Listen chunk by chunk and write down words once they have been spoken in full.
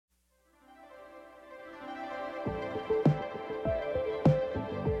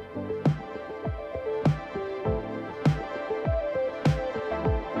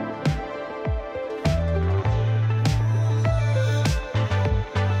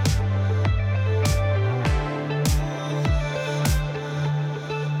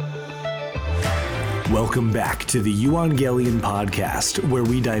Welcome back to the Euangelion podcast, where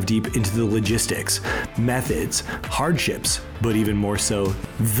we dive deep into the logistics, methods, hardships, but even more so,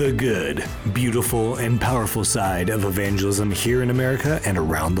 the good, beautiful, and powerful side of evangelism here in America and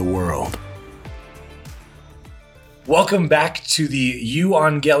around the world. Welcome back to the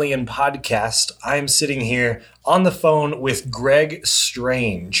Euangelion podcast. I'm sitting here on the phone with Greg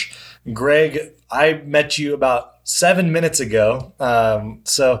Strange. Greg, I met you about 7 minutes ago.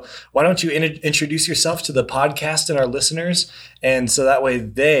 So why don't you introduce yourself to the podcast and our listeners? And so that way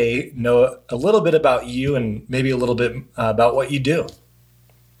they know a little bit about you and maybe a little bit about what you do.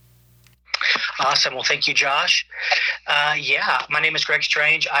 Awesome. Well, thank you, Josh. My name is Greg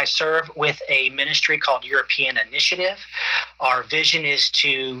Strange. I serve with a ministry called European Initiative. Our vision is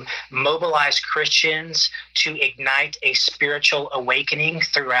to mobilize Christians to ignite a spiritual awakening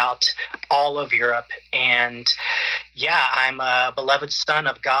throughout all of Europe. And I'm a beloved son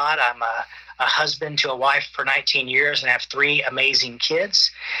of God. I'm a husband to a wife for 19 years and I have 3 amazing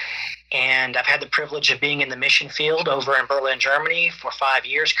kids. And I've had the privilege of being in the mission field over in Berlin, Germany for 5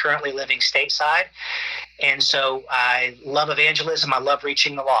 years, currently living stateside. And so I love evangelism. I love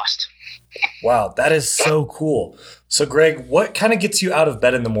reaching the lost. Wow, that is so cool. So Greg, what kind of gets you out of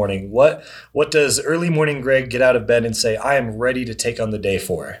bed in the morning? What does early morning Greg get out of bed and say, I am ready to take on the day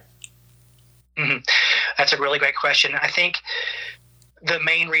for? Mm-hmm. That's a really great question. I think the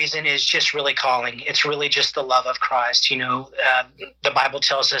main reason is just really calling. It's really just the love of Christ. The Bible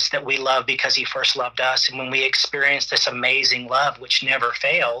tells us that we love because he first loved us. And when we experience this amazing love, which never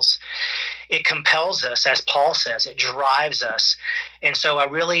fails, it compels us, as Paul says, it drives us. And so I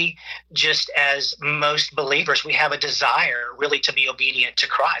really, just as most believers, we have a desire really to be obedient to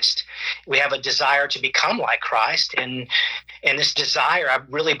Christ. We have a desire to become like Christ. And this desire, I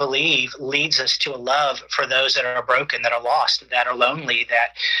really believe, leads us to a love for those that are broken, that are lost, that are lonely, that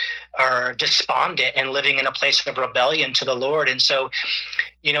are despondent and living in a place of rebellion to the Lord. And so,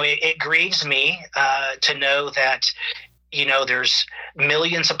 it grieves me to know that there's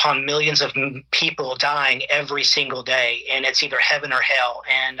millions upon millions of people dying every single day, and it's either heaven or hell.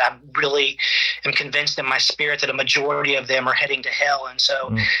 And I really am convinced in my spirit that a majority of them are heading to hell. And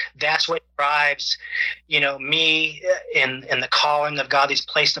so that's what drives, me in the calling of God he's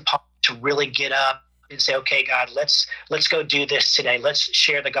placed upon to really get up and say, okay, God, let's go do this today. Let's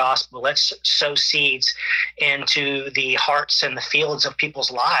share the gospel. Let's sow seeds into the hearts and the fields of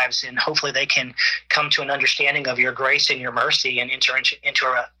people's lives. And hopefully they can come to an understanding of your grace and your mercy and enter into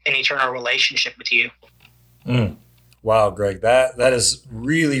an eternal relationship with you. Wow, Greg, that is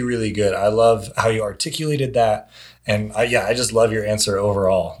really, really good. I love how you articulated that. And I just love your answer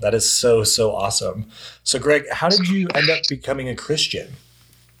overall. That is so, so awesome. So Greg, how did you end up becoming a Christian?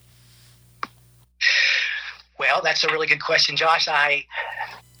 Well, that's a really good question, Josh. I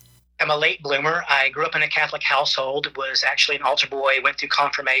am a late bloomer. I grew up in a Catholic household, was actually an altar boy, went through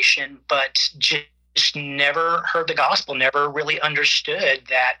confirmation, but just never heard the gospel, never really understood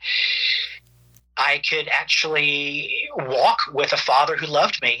that I could actually walk with a father who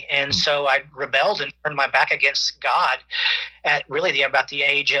loved me. And so I rebelled and turned my back against God at really about the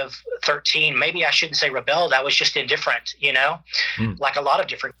age of 13. Maybe I shouldn't say rebelled. I was just indifferent, like a lot of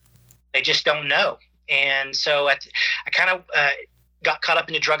different. They just don't know. And so I kind of got caught up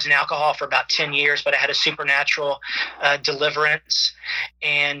into drugs and alcohol for about 10 years, but I had a supernatural deliverance.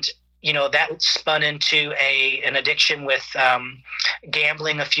 And, that spun into an addiction with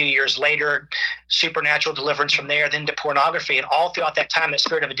gambling a few years later, supernatural deliverance from there, then to pornography. And all throughout that time, that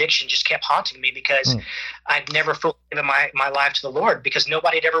spirit of addiction just kept haunting me because I'd never fully given my life to the Lord because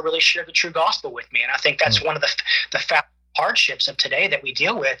nobody had ever really shared the true gospel with me. And I think that's one of the hardships of today that we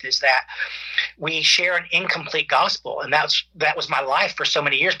deal with is that we share an incomplete gospel. And that was my life for so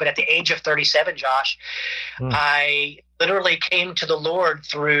many years. But at the age of 37, Josh, I literally came to the Lord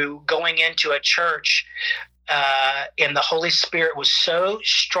through going into a church and the Holy Spirit was so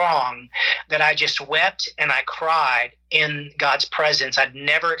strong that I just wept and I cried in God's presence. I'd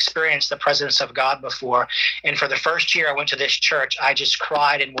never experienced the presence of God before. And for the first year I went to this church, I just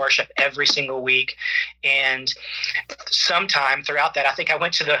cried in worship every single week. And sometime throughout that, I think I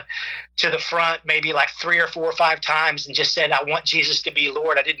went to the front maybe like 3 or 4 or 5 times and just said, I want Jesus to be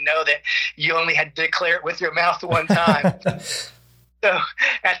Lord. I didn't know that you only had to declare it with your mouth one time. So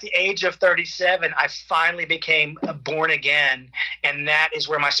at the age of 37, I finally became born again, and that is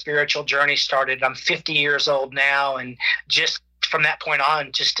where my spiritual journey started. I'm 50 years old now, and just from that point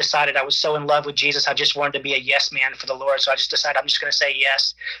on, just decided I was so in love with Jesus, I just wanted to be a yes man for the Lord. So I just decided I'm just going to say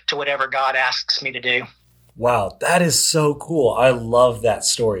yes to whatever God asks me to do. Wow, that is so cool. I love that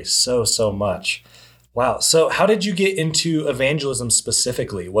story so, so much. Wow. So how did you get into evangelism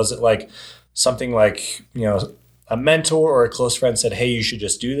specifically? Was it like something like, a mentor or a close friend said, hey, you should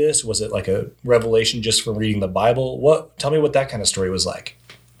just do this? Was it like a revelation just from reading the Bible? Tell me what that kind of story was like.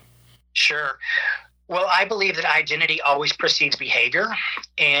 Sure. Well, I believe that identity always precedes behavior,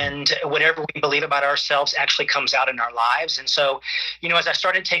 and whatever we believe about ourselves actually comes out in our lives. And so, as I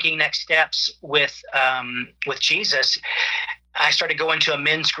started taking next steps with Jesus, I started going to a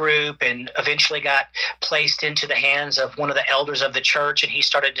men's group and eventually got placed into the hands of one of the elders of the church, and he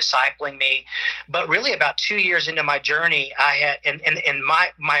started discipling me. But really about 2 years into my journey, I had, and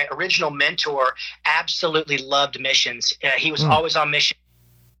my original mentor absolutely loved missions. He was always on mission.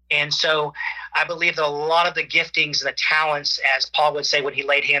 And so I believe that a lot of the giftings and the talents, as Paul would say when he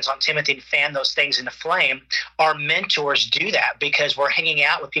laid hands on Timothy and fanned those things into flame, our mentors do that because we're hanging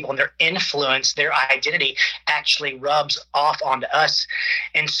out with people and their influence, their identity actually rubs off onto us.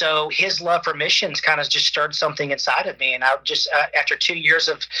 And so his love for missions kind of just stirred something inside of me. And I just, after 2 years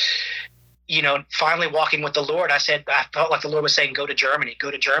of finally walking with the Lord, I felt like the Lord was saying, go to Germany.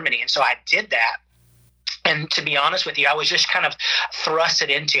 And so I did that. And to be honest with you, I was just kind of thrusted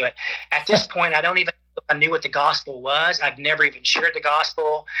into it. At this point, I don't even know if I knew what the gospel was. I've never even shared the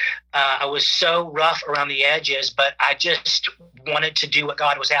gospel. I was so rough around the edges, but I just wanted to do what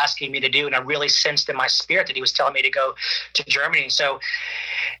God was asking me to do. And I really sensed in my spirit that he was telling me to go to Germany. So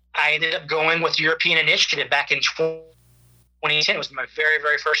I ended up going with European Initiative back in 2010. It was my very,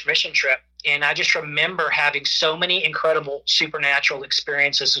 very first mission trip. And I just remember having so many incredible supernatural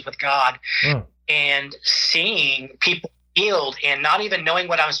experiences with God. And seeing people healed and not even knowing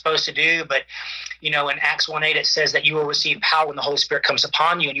what I'm supposed to do. But, in Acts 1:8, it says that you will receive power when the Holy Spirit comes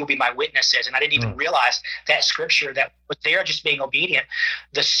upon you and you'll be my witnesses. And I didn't even realize that scripture that was there just being obedient.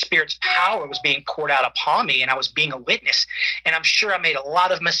 The Spirit's power was being poured out upon me and I was being a witness. And I'm sure I made a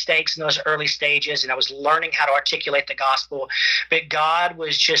lot of mistakes in those early stages and I was learning how to articulate the gospel. But God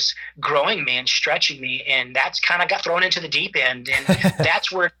was just growing me and stretching me. And that's kind of got thrown into the deep end. And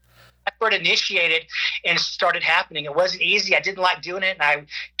that's where it initiated and started happening. It wasn't easy. I didn't like doing it. And I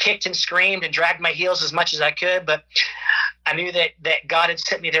kicked and screamed and dragged my heels as much as I could. But I knew that God had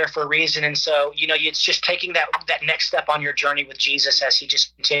sent me there for a reason. And so, it's just taking that next step on your journey with Jesus as he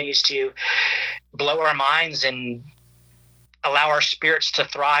just continues to blow our minds and allow our spirits to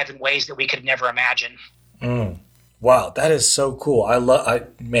thrive in ways that we could never imagine. Wow, that is so cool.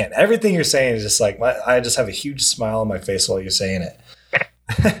 Man, everything you're saying is just like, I just have a huge smile on my face while you're saying it.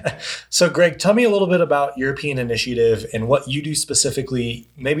 So Greg, tell me a little bit about European Initiative and what you do specifically,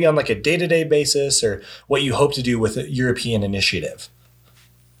 maybe on like a day-to-day basis or what you hope to do with European Initiative.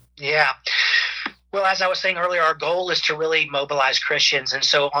 Yeah. Well, as I was saying earlier, our goal is to really mobilize Christians. And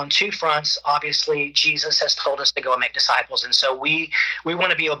so on two fronts, obviously, Jesus has told us to go and make disciples. And so we want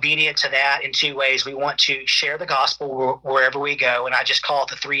to be obedient to that in two ways. We want to share the gospel wherever we go. And I just call it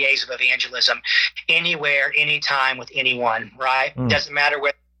the 3 A's of evangelism: anywhere, anytime, with anyone, right? Doesn't matter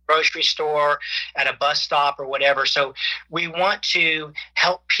whether grocery store, at a bus stop, or whatever. So we want to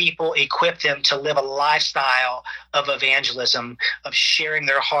help people, equip them to live a lifestyle of evangelism, of sharing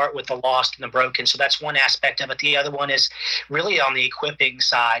their heart with the lost and the broken. So that's one aspect of it. The other one is really on the equipping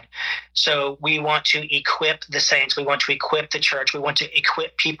side. So we want to equip the saints. We want to equip the church. We want to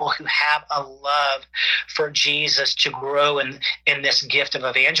equip people who have a love for Jesus to grow in this gift of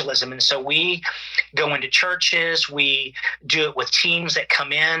evangelism. And so we go into churches. We do it with teams that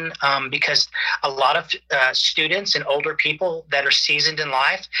come in, because a lot of students and older people that are seasoned in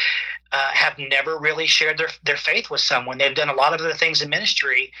life have never really shared their faith with someone. They've done a lot of other things in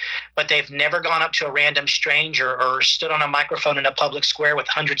ministry, but they've never gone up to a random stranger or stood on a microphone in a public square with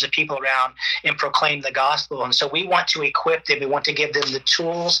hundreds of people around and proclaimed the gospel. And so we want to equip them. We want to give them the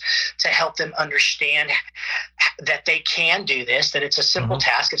tools to help them understand that they can do this, that it's a simple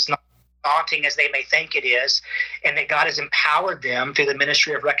task. It's not daunting as they may think it is, and that God has empowered them through the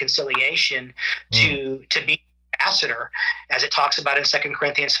ministry of reconciliation to be ambassador, as it talks about in 2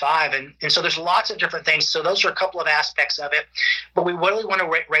 Corinthians 5. And so there's lots of different things. So those are a couple of aspects of it. But we really want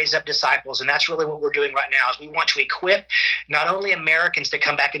to raise up disciples, and that's really what we're doing right now. Is we want to equip not only Americans to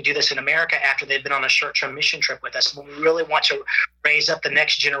come back and do this in America after they've been on a short-term mission trip with us, but we really want to raise up the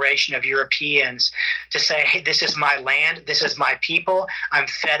next generation of Europeans to say, hey, this is my land, this is my people. I'm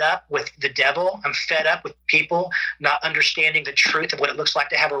fed up with the devil. I'm fed up with people not understanding the truth of what it looks like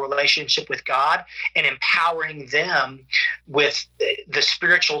to have a relationship with God, and empowering them with the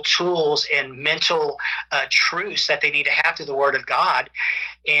spiritual tools and mental truths that they need to have through the Word of God.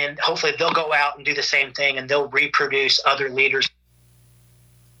 And hopefully they'll go out and do the same thing, and they'll reproduce other leaders.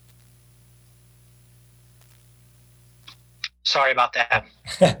 Sorry about that.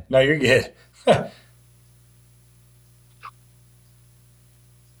 No, you're good.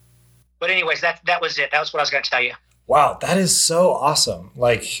 But anyways, that was it. That was what I was going to tell you. Wow, that is so awesome.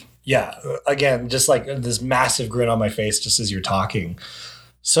 Like, yeah, again, just like this massive grin on my face just as you're talking.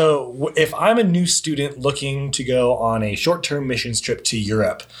 So if I'm a new student looking to go on a short-term missions trip to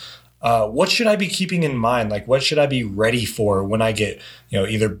Europe, what should I be keeping in mind? Like, what should I be ready for when I get,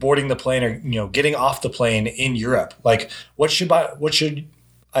 either boarding the plane or, getting off the plane in Europe? Like, what should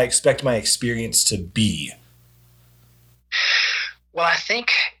I expect my experience to be? Well, I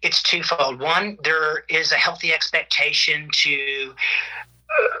think it's twofold. One, there is a healthy expectation to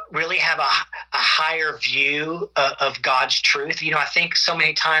really have a higher view of God's truth. I think so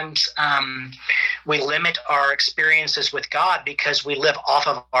many times we limit our experiences with God because we live off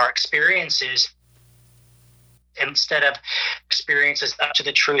of our experiences instead of experiences up to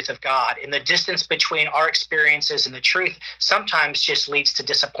the truth of God. And the distance between our experiences and the truth sometimes just leads to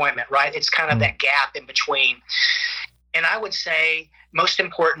disappointment, right? It's kind of that gap in between. And I would say, most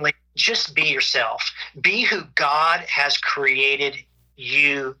importantly, just be yourself. Be who God has created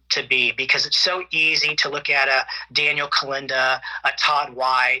you to be, because it's so easy to look at a Daniel Kalinda, a Todd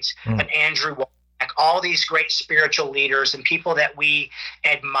White, an Andrew Wommack, all these great spiritual leaders and people that we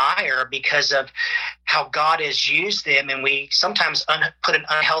admire because of how God has used them, and we sometimes put an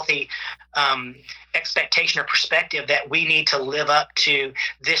unhealthy expectation or perspective that we need to live up to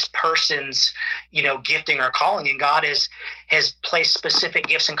this person's gifting or calling. And God has placed specific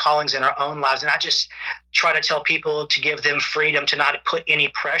gifts and callings in our own lives, and I just try to tell people to give them freedom to not put any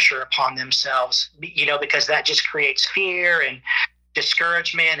pressure upon themselves, because that just creates fear and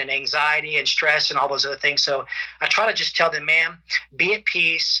discouragement and anxiety and stress and all those other things. So I try to just tell them, man, be at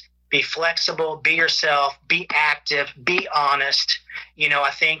peace, be flexible, be yourself, be active, be honest. I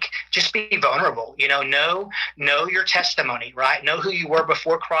think just be vulnerable, know your testimony, right? Know who you were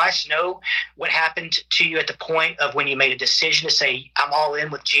before Christ, know what happened to you at the point of when you made a decision to say, I'm all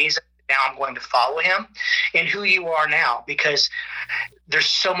in with Jesus. Now I'm going to follow him, and who you are now, because there's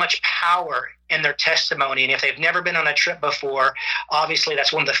so much power in their testimony. And if they've never been on a trip before, obviously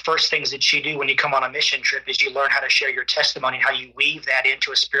that's one of the first things that you do when you come on a mission trip is you learn how to share your testimony and how you weave that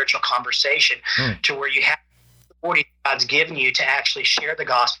into a spiritual conversation to where you have the authority God's given you to actually share the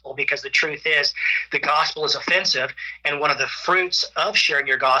gospel, because the truth is the gospel is offensive. And one of the fruits of sharing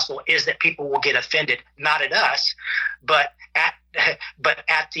your gospel is that people will get offended, not at us, but at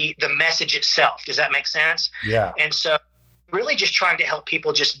the message itself. Does that make sense? Yeah. And so really just trying to help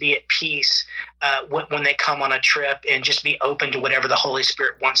people just be at peace when they come on a trip, and just be open to whatever the Holy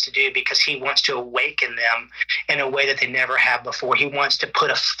Spirit wants to do, because he wants to awaken them in a way that they never have before. He wants to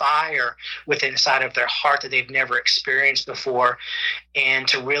put a fire within inside of their heart that they've never experienced before, and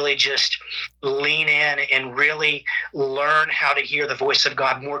to really just lean in and really learn how to hear the voice of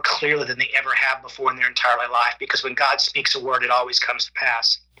God more clearly than they ever have before in their entire life, because when God speaks a word, it always comes to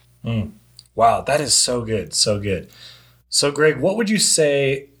pass. Wow, that is so good, so good. So, Greg, what would you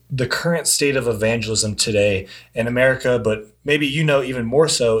say the current state of evangelism today in America, but maybe even more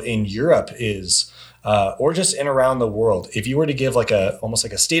so in Europe is, or just in around the world? If you were to give almost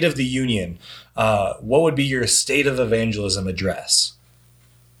like a State of the Union, what would be your state of evangelism address?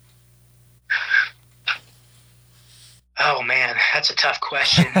 Oh man, that's a tough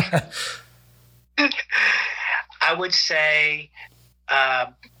question. I would say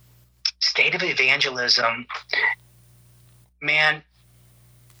state of evangelism. Man,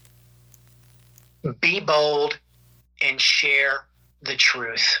 be bold and share the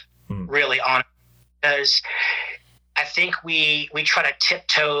truth, really honest. Because I think we try to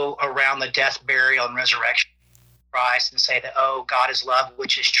tiptoe around the death, burial, and resurrection of Christ and say that, oh, God is love,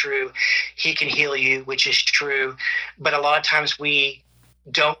 which is true. He can heal you, which is true. But a lot of times we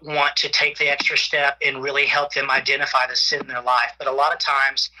don't want to take the extra step and really help them identify the sin in their life. But a lot of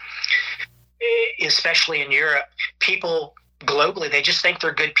times, especially in Europe, people globally, they just think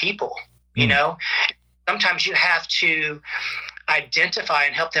they're good people. Sometimes you have to identify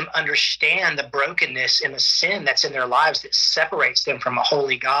and help them understand the brokenness and the sin that's in their lives that separates them from a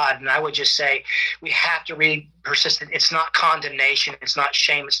holy God. And I would just say we have to be persistent. It's not condemnation, it's not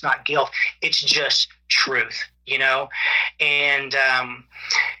shame, it's not guilt, it's just truth. And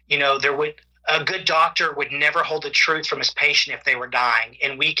a good doctor would never hold the truth from his patient if they were dying.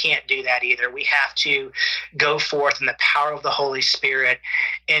 And we can't do that either. We have to go forth in the power of the Holy Spirit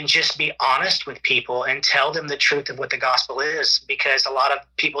and just be honest with people and tell them the truth of what the gospel is, because a lot of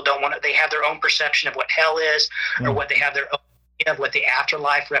people don't want to, they have their own perception of what hell is or what they have their own of what the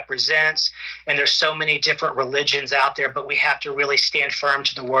afterlife represents. And there's so many different religions out there, but we have to really stand firm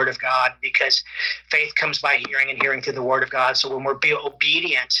to the Word of God, because faith comes by hearing and hearing through the Word of God. So when we're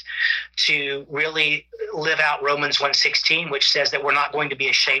obedient to really live out Romans 1:16, which says that we're not going to be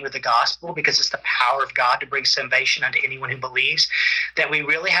ashamed of the gospel because it's the power of God to bring salvation unto anyone who believes, that we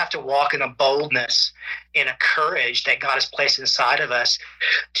really have to walk in a boldness, in a courage that God has placed inside of us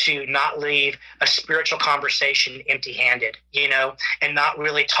to not leave a spiritual conversation empty-handed, and not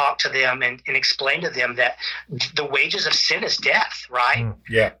really talk to them and explain to them that the wages of sin is death, right?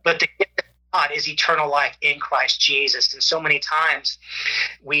 Yeah. But the gift of God is eternal life in Christ Jesus. And so many times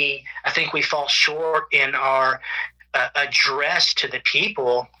I think we fall short in our address to the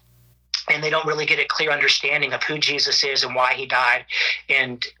people, and they don't really get a clear understanding of who Jesus is and why he died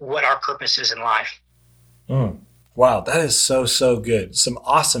and what our purpose is in life. Wow, that is so, so good. Some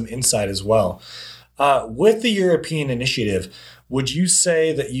awesome insight as well. With the European initiative, would you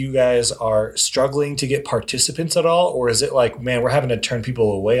say that you guys are struggling to get participants at all? Or is it like, man, we're having to turn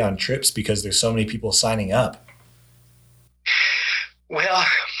people away on trips because there's so many people signing up? Well,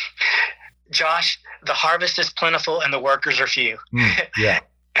 Josh, the harvest is plentiful and the workers are few. Yeah.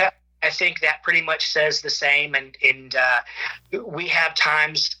 I think that pretty much says the same. And we have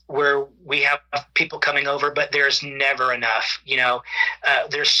times where we have people coming over, but there's never enough.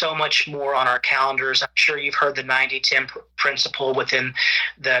 There's so much more on our calendars. I'm sure you've heard the 90-10 principle within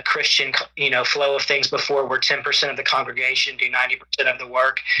the Christian, flow of things before, where 10% of the congregation do 90% of the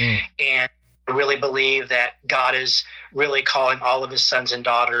work. And I really believe that God is really calling all of his sons and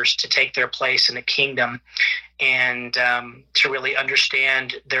daughters to take their place in the kingdom and to really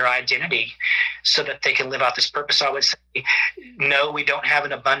understand their identity so that they can live out this purpose. So I would say, no, we don't have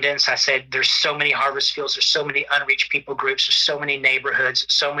an abundance. I said there's so many harvest fields, there's so many unreached people groups, there's so many neighborhoods,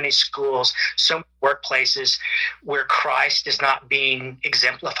 so many schools, so many workplaces where Christ is not being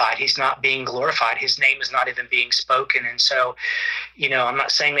exemplified. He's not being glorified. His name is not even being spoken. And so, I'm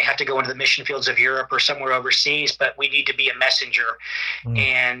not saying they have to go into the mission fields of Europe or somewhere overseas, but we need to be a messenger.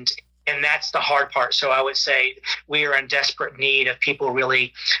 And that's the hard part. So I would say we are in desperate need of people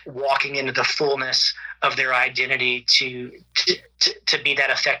really walking into the fullness of their identity to be that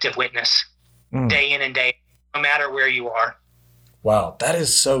effective witness day in and day out, no matter where you are. Wow, that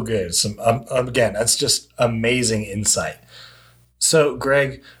is so good. Again, that's just amazing insight. So,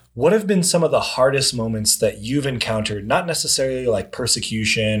 Greg, what have been some of the hardest moments that you've encountered, not necessarily like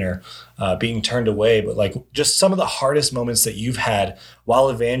persecution or being turned away, but like just some of the hardest moments that you've had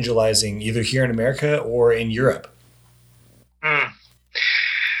while evangelizing either here in America or in Europe?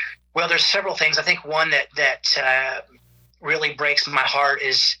 Well, there's several things. I think one that really breaks my heart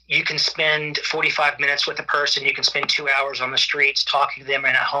is you can spend 45 minutes with a person, you can spend 2 hours on the streets talking to them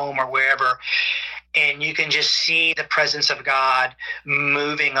in a home or wherever, and you can just see the presence of God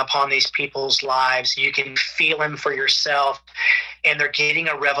moving upon these people's lives. You can feel him for yourself, and they're getting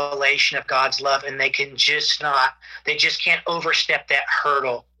a revelation of God's love, and they just can't overstep that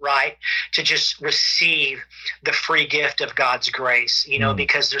hurdle, right? To just receive the free gift of God's grace,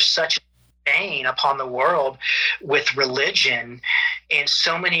 because there's such stain upon the world with religion, and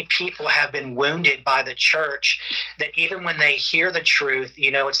so many people have been wounded by the church that even when they hear the truth,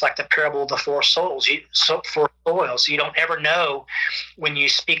 it's like the parable of the four soils. You don't ever know when you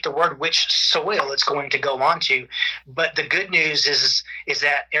speak the word which soil it's going to go onto. But the good news is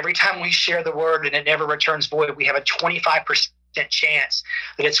that every time we share the word and it never returns void, we have a 25% chance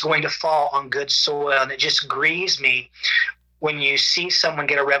that it's going to fall on good soil. And it just grieves me when you see someone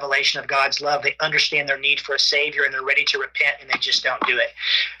get a revelation of God's love, they understand their need for a Savior and they're ready to repent, and they just don't do it.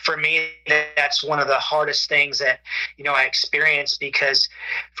 For me, that's one of the hardest things that, I experience, because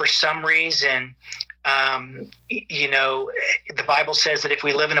for some reason, the Bible says that if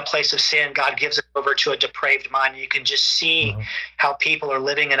we live in a place of sin, God gives it over to a depraved mind. And you can just see how people are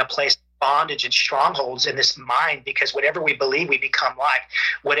living in a place of bondage and strongholds in this mind, because whatever we believe, we become like.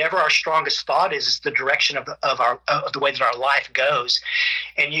 Whatever our strongest thought is the direction of the way that our life goes.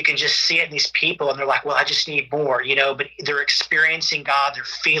 And you can just see it in these people, and they're like, well, I just need more, but they're experiencing God, they're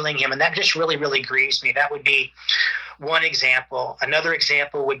feeling him. And that just really, really grieves me. That would be one example. Another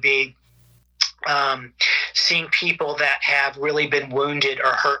example would be seeing people that have really been wounded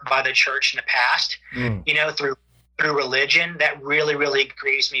or hurt by the church in the past, through religion. That really, really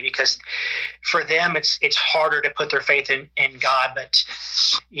grieves me, because for them it's harder to put their faith in God. But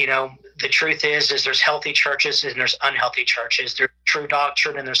the truth is there's healthy churches and there's unhealthy churches. There's true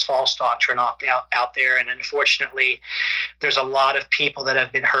doctrine and there's false doctrine out there. And unfortunately, there's a lot of people that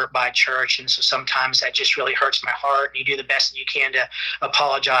have been hurt by church. And so sometimes that just really hurts my heart. And you do the best that you can to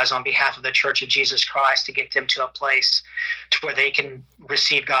apologize on behalf of the Church of Jesus Christ to get them to a place to where they can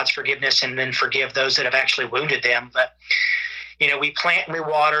receive God's forgiveness and then forgive those that have actually wounded them. But, we plant and we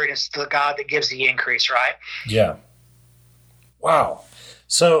water, and it's the God that gives the increase, right? Yeah. Wow.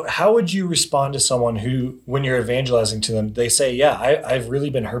 So how would you respond to someone who, when you're evangelizing to them, they say, yeah, I've really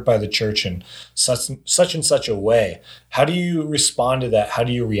been hurt by the church in such and such a way. How do you respond to that? How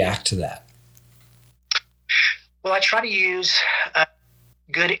do you react to that? Well, I try to use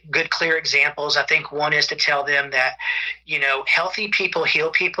good, clear examples. I think one is to tell them that, healthy people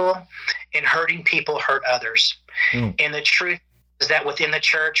heal people and hurting people hurt others. And the truth is that within the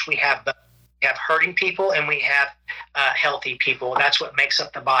church, we have hurting people and we have healthy people. That's what makes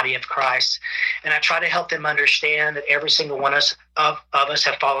up the body of Christ. And I try to help them understand that every single one of us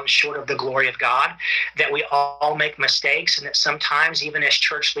have fallen short of the glory of God, that we all make mistakes, and that sometimes even as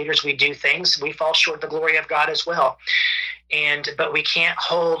church leaders, we do things, we fall short of the glory of God as well. But we can't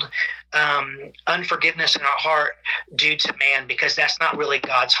hold unforgiveness in our heart due to man, because that's not really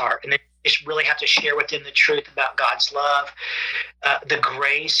God's heart. And just really have to share with them the truth about God's love, the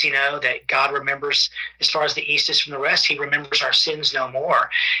grace, that God remembers as far as the east is from the west. He remembers our sins no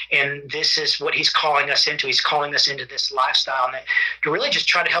more. And this is what he's calling us into. He's calling us into this lifestyle, and to really just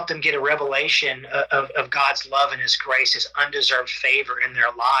try to help them get a revelation of God's love and his grace, his undeserved favor in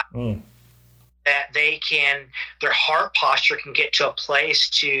their life. That their heart posture can get to a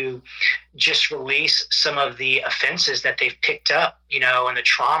place to just release some of the offenses that they've picked up, and the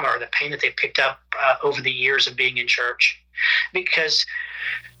trauma or the pain that they've picked up over the years of being in church. Because,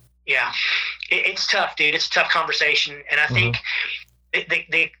 it's tough, dude. It's a tough conversation. And I think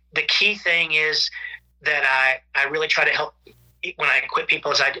the key thing is that I really try to help when I equip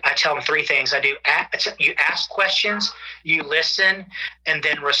people is I tell them three things. You ask questions, you listen, and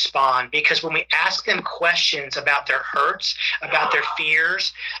then respond. Because when we ask them questions about their hurts, about their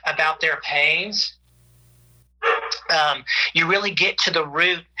fears, about their pains, you really get to the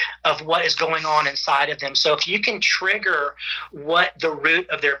root of what is going on inside of them. So if you can trigger what the root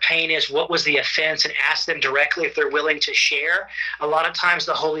of their pain is, what was the offense, and ask them directly if they're willing to share, a lot of times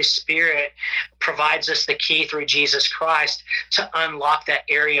the Holy Spirit provides us the key through Jesus Christ to unlock that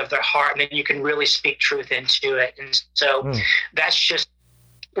area of their heart, and then you can really speak truth into it. And so that's just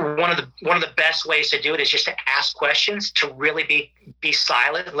one of the best ways to do it, is just to ask questions, to really be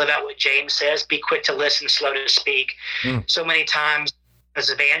silent, live out what James says, be quick to listen, slow to speak. So many times as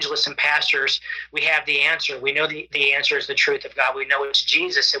evangelists and pastors, we have the answer. We know the answer is the truth of God. We know it's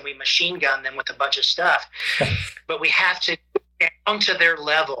Jesus, and we machine gun them with a bunch of stuff. But we have to get down to their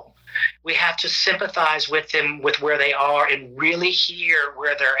level. We have to sympathize with them, with where they are, and really hear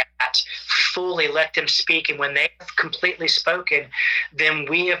where they're at, fully let them speak. And when they have completely spoken, then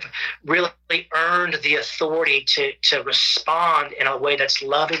we have really earned the authority to respond in a way that's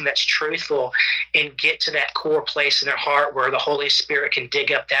loving, that's truthful, and get to that core place in their heart where the Holy Spirit can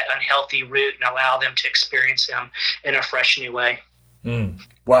dig up that unhealthy root and allow them to experience Him in a fresh new way.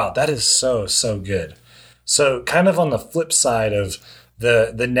 Wow, that is so, so good. So kind of on the flip side of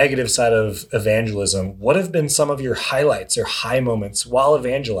the negative side of evangelism, what have been some of your highlights or high moments while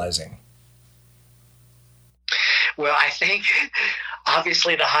evangelizing? Well, I think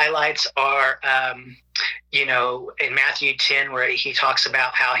obviously the highlights are, in Matthew 10, where he talks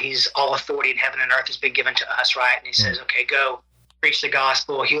about how he's all authority in heaven and earth has been given to us, right? And he says, okay, go preach the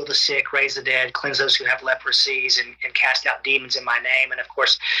gospel, heal the sick, raise the dead, cleanse those who have leprosies, and cast out demons in my name. And of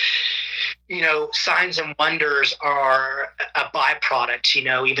course, signs and wonders are a byproduct.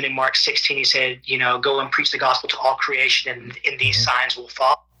 Even in Mark 16, he said, go and preach the gospel to all creation, and these signs will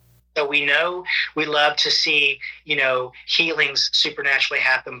follow. So we love to see, healings supernaturally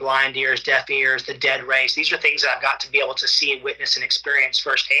happen, blind ears, deaf ears, the dead raised. These are things that I've got to be able to see and witness and experience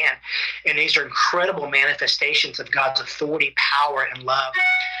firsthand. And these are incredible manifestations of God's authority, power, and love.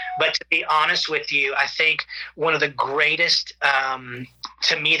 But to be honest with you, I think one of the greatest,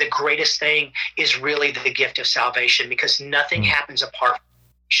 to me, the greatest thing is really the gift of salvation, because nothing happens apart from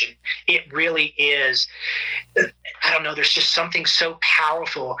salvation. It really is. I don't know, there's just something so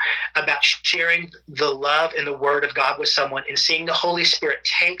powerful about sharing the love and the word of God with someone and seeing the Holy Spirit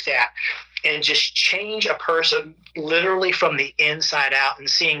take that and just change a person literally from the inside out, and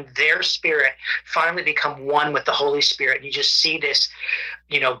seeing their spirit finally become one with the Holy Spirit. And you just see this,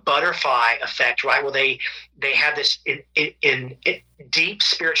 butterfly effect, right? Where they have this in deep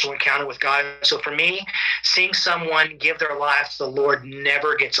spiritual encounter with God. So for me, seeing someone give their life to the Lord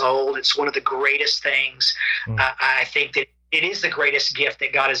never gets old. It's one of the greatest things. I think that it is the greatest gift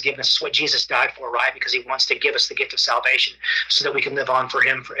that God has given us. It's what Jesus died for, right? Because he wants to give us the gift of salvation so that we can live on for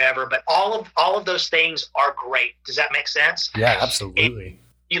him forever. But all of those things are great. Does that make sense? Yeah, absolutely. And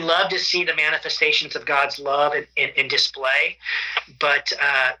you love to see the manifestations of God's love in display. But,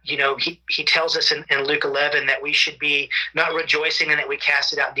 he tells us in Luke 11 that we should be not rejoicing in that we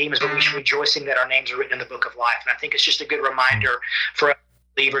casted out demons, but we should be rejoicing that our names are written in the book of life. And I think it's just a good reminder for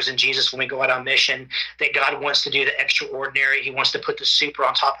believers in Jesus when we go out on mission that God wants to do the extraordinary. He wants to put the super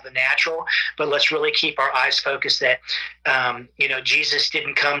on top of the natural, but let's really keep our eyes focused that, Jesus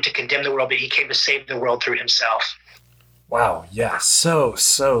didn't come to condemn the world, but he came to save the world through himself. Wow. Yeah. So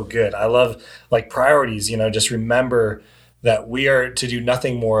good. I love priorities, just remember that we are to do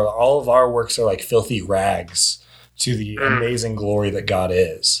nothing more. All of our works are like filthy rags to the amazing glory that God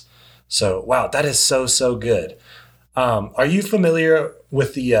is. So, wow, that is so good. Are you familiar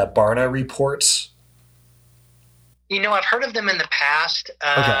with the Barna reports? I've heard of them in the past,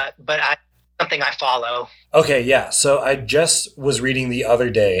 but something I follow. Okay, yeah. So I just was reading the other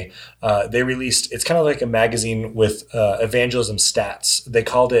day. They released, it's kind of like a magazine with evangelism stats. They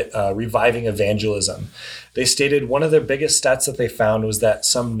called it Reviving Evangelism. They stated one of their biggest stats that they found was that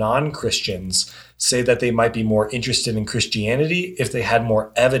some non-Christians say that they might be more interested in Christianity if they had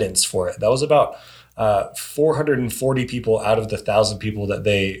more evidence for it. That was about 440 people out of the 1,000 people that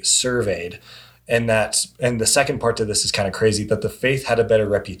they surveyed. And the second part to this is kind of crazy, that the faith had a better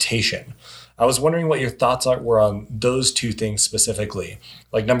reputation. I was wondering what your thoughts were on those two things specifically.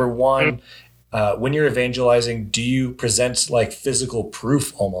 Like, number one, when you're evangelizing, do you present physical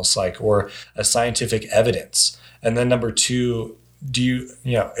proof almost or a scientific evidence? And then number two, do you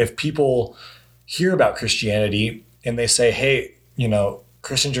if people hear about Christianity and they say, hey,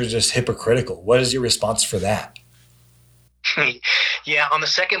 Christians are just hypocritical, what is your response for that? Yeah, on the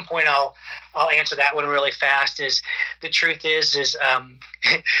second point, I'll answer that one really fast. Is the truth is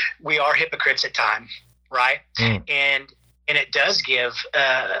we are hypocrites at times, right? And it does give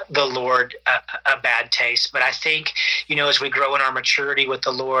the Lord a bad taste. But I think as we grow in our maturity with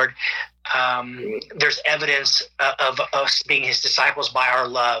the Lord, there's evidence of us being his disciples by our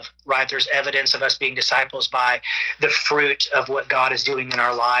love, right? There's evidence of us being disciples by the fruit of what God is doing in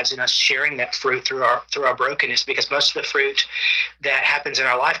our lives, and us sharing that fruit through our brokenness, because most of the fruit that happens in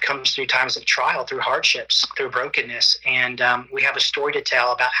our life comes through times of trial, through hardships, through brokenness. And we have a story to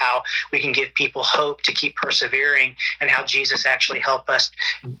tell about how we can give people hope to keep persevering, and how Jesus actually helped us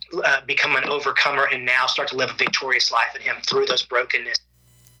become an overcomer and now start to live a victorious life in him through those brokenness.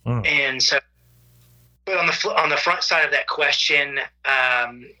 And so, but on the front side of that question,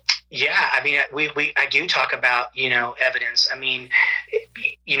 I do talk about, evidence. I mean,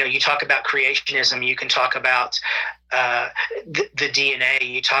 you talk about creationism, you can talk about the DNA,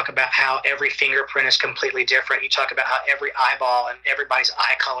 you talk about how every fingerprint is completely different. You talk about how every eyeball and everybody's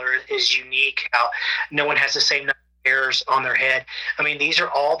eye color is unique, how no one has the same number of hairs on their head. I mean, these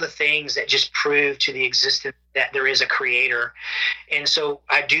are all the things that just prove to the existence that there is a creator. And so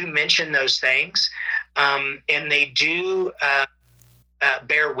I do mention those things, and they do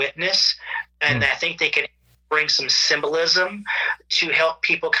bear witness, and I think they can bring some symbolism to help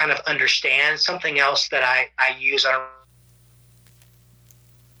people kind of understand something else that I use on.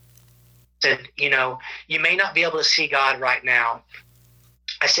 Said, you may not be able to see God right now.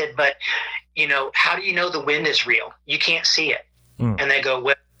 I said, but how do you know the wind is real? You can't see it. And they go,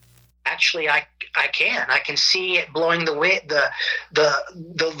 well, actually, I can see it blowing the wind,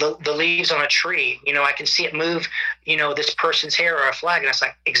 the leaves on a tree. I can see it move, this person's hair or a flag. And I was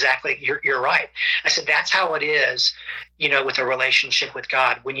like, exactly, you're right. I said, that's how it is, with a relationship with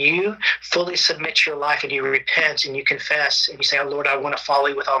God. When you fully submit your life and you repent and you confess and you say, oh, Lord, I want to follow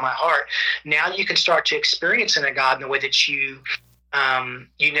you with all my heart. Now you can start to experience in a God in a way that you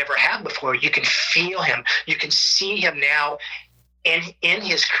never have before. You can feel him. You can see him now in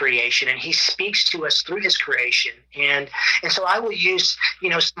his creation, and he speaks to us through his creation. And so I will use,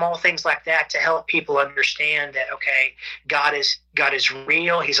 small things like that to help people understand that, okay, God is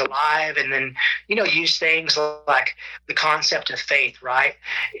real, he's alive. And then, use things like the concept of faith, right?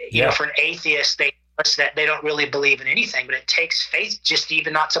 For an atheist, that they don't really believe in anything, but it takes faith just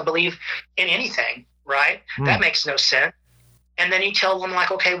even not to believe in anything, right? That makes no sense. And then you tell them, like,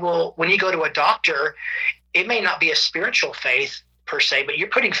 okay, well, when you go to a doctor, it may not be a spiritual faith per se, but you're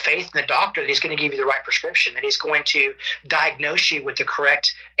putting faith in the doctor that he's going to give you the right prescription, that he's going to diagnose you with the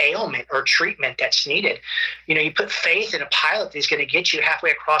correct ailment or treatment that's needed. You put faith in a pilot that he's going to get you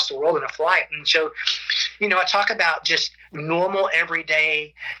halfway across the world in a flight. And so, I talk about just normal,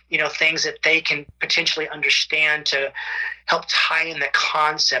 everyday, things that they can potentially understand to help tie in the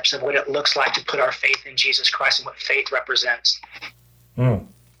concepts of what it looks like to put our faith in Jesus Christ and what faith represents.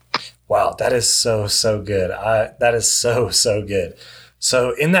 Wow, that is so good. That is so good.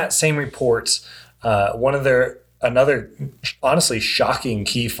 So in that same report, another honestly shocking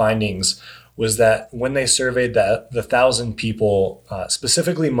key findings was that when they surveyed the 1,000 people,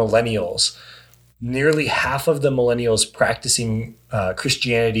 specifically millennials, nearly half of the millennials practicing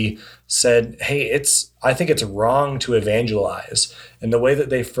Christianity said, hey, I think it's wrong to evangelize. And the way that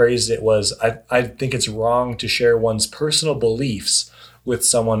they phrased it was, I think it's wrong to share one's personal beliefs with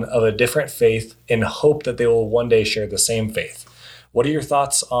someone of a different faith in hope that they will one day share the same faith. What are your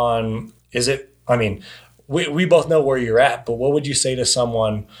thoughts on, we both know where you're at, but what would you say to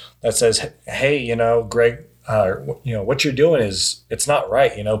someone that says, hey, Greg, what you're doing it's not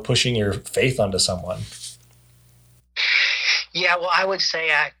right, pushing your faith onto someone? Yeah, well, I would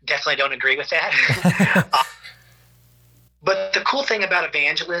say I definitely don't agree with that. But the cool thing about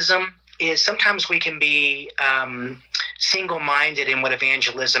evangelism is sometimes we can be single-minded in what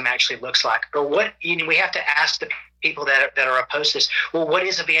evangelism actually looks like. Or we have to ask the people that are opposed to this, well, what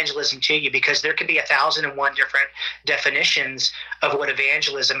is evangelism to you? Because there could be 1,001 different definitions of what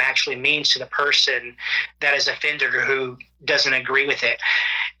evangelism actually means to the person that is offended or who doesn't agree with it.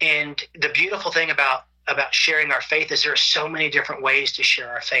 And the beautiful thing about sharing our faith is there are so many different ways to share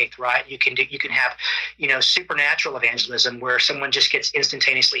our faith, right? You can have, supernatural evangelism where someone just gets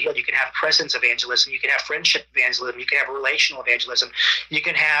instantaneously healed. You can have presence evangelism. You can have friendship evangelism. You can have relational evangelism. You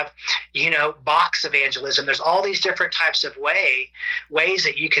can have, box evangelism. There's all these different types of ways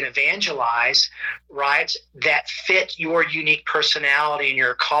that you can evangelize, right? That fit your unique personality and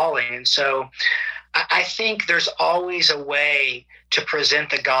your calling. And so I think there's always a way to present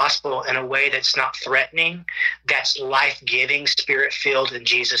the gospel in a way that's not threatening, that's life-giving, spirit-filled, and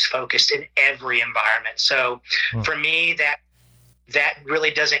Jesus-focused in every environment. So for me, that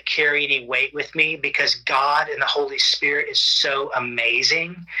really doesn't carry any weight with me because God and the Holy Spirit is so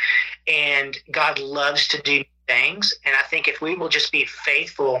amazing, and God loves to do things. And I think if we will just be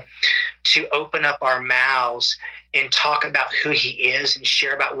faithful to open up our mouths and talk about who he is and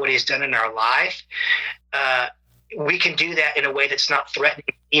share about what he's done in our life, we can do that in a way that's not threatening,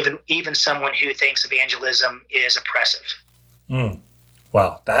 even someone who thinks evangelism is oppressive.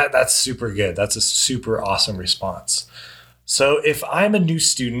 Wow, that's super good. That's a super awesome response. So if I'm a new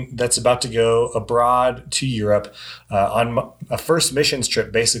student that's about to go abroad to Europe on a first missions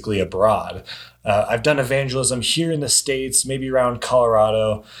trip, basically abroad, I've done evangelism here in the States, maybe around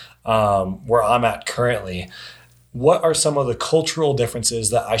Colorado, where I'm at currently. What are some of the cultural differences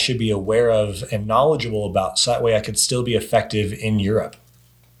that I should be aware of and knowledgeable about so that way I could still be effective in Europe?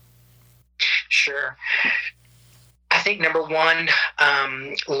 Sure. I think number one,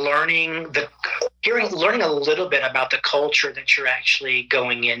 learning a little bit about the culture that you're actually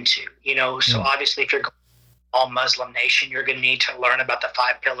going into. So obviously if you're going all Muslim nation, you're going to need to learn about the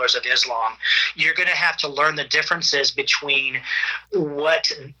 5 pillars of Islam. You're going to have to learn the differences between what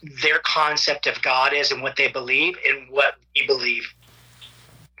their concept of God is and what they believe and what we believe.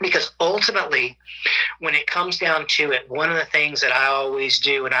 Because ultimately, when it comes down to it, one of the things that I always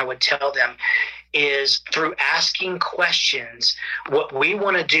do, and I would tell them, is through asking questions, what we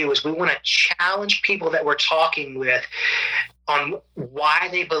want to do is we want to challenge people that we're talking with on why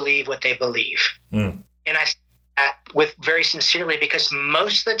they believe what they believe. And I say that with very sincerely because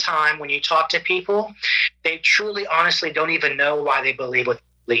most of the time when you talk to people, they truly, honestly don't even know why they believe what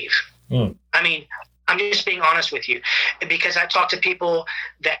they believe. I mean, I'm just being honest with you because I talk to people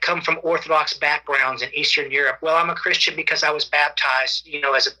that come from Orthodox backgrounds in Eastern Europe. Well, I'm a Christian because I was baptized,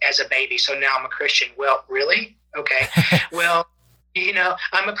 as a baby. So now I'm a Christian. Well, really? Okay. Well,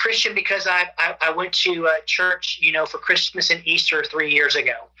 I'm a Christian because I went to church, for Christmas and Easter 3 years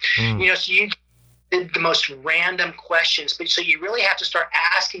ago. So you the most random questions, but so you really have to start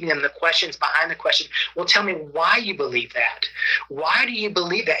asking them the questions behind the question. Well, tell me why you believe that. Why do you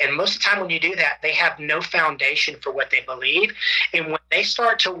believe that? And most of the time when you do that, they have no foundation for what they believe. And when they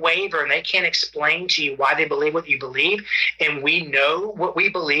start to waver and they can't explain to you why they believe what you believe, and we know what we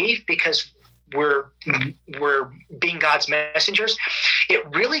believe because we're being God's messengers, it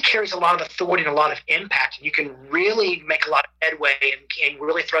really carries a lot of authority and a lot of impact. And you can really make a lot of headway and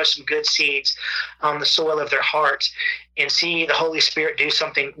really throw some good seeds on the soil of their heart and see the Holy Spirit do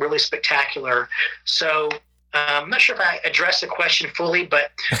something really spectacular. So I'm not sure if I addressed the question fully,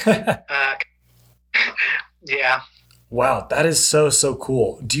 but yeah. Wow, that is so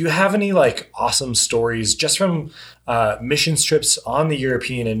cool. Do you have any like awesome stories just from missions trips on the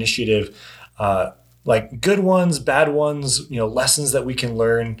European Initiative? Like good ones, bad ones, lessons that we can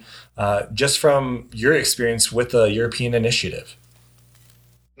learn just from your experience with the European Initiative.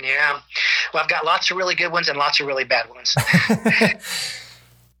 Yeah. Well, I've got lots of really good ones and lots of really bad ones.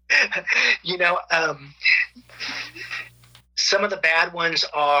 Some of the bad ones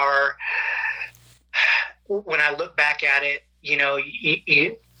are, when I look back at it,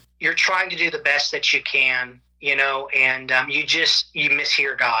 you're trying to do the best that you can, and you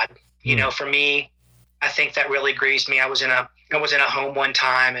mishear God. For me, I think that really grieves me. I was in a home one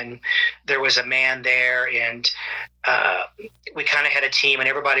time, and there was a man there, and we kind of had a team, and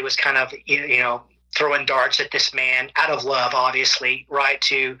everybody was kind of throwing darts at this man out of love, obviously, right,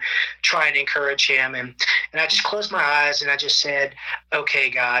 to try and encourage him. And I just closed my eyes and I just said, okay,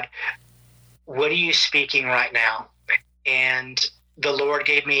 God, what are you speaking right now? And the Lord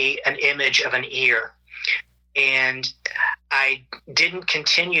gave me an image of an ear. And I didn't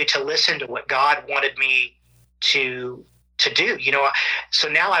continue to listen to what God wanted me to do. So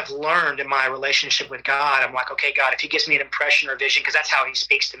now I've learned in my relationship with God, I'm like, okay, God, if he gives me an impression or vision, because that's how he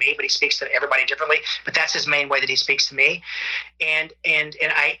speaks to me, but he speaks to everybody differently, but that's his main way that he speaks to me. And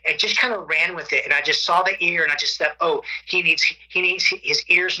I just kind of ran with it, and I just saw the ear, and I just thought, oh, his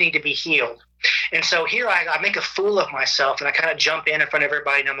ears need to be healed. And so here I make a fool of myself, and I kind of jump in front of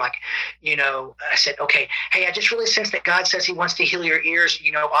everybody, and I'm like, I said, okay, hey, I just really sense that God says he wants to heal your ears.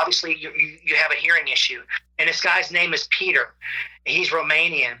 Obviously you have a hearing issue. And this guy's name is Peter. He's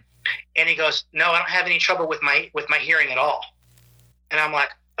Romanian. And he goes, no, I don't have any trouble with my hearing at all. And I'm like,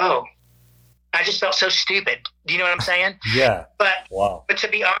 oh, I just felt so stupid. Do you know what I'm saying? Yeah. But to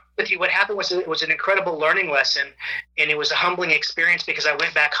be honest with you, what happened was it was an incredible learning lesson, and it was a humbling experience, because I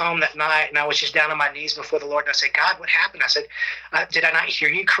went back home that night and I was just down on my knees before the Lord, and I said, God, what happened? I said, did I not hear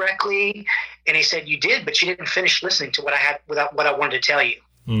you correctly? And he said, you did, but you didn't finish listening to what I wanted to tell you.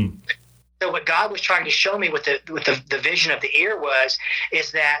 Mm. So what God was trying to show me with the vision of the ear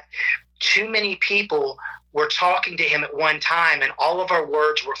is that too many people were talking to him at one time, and all of our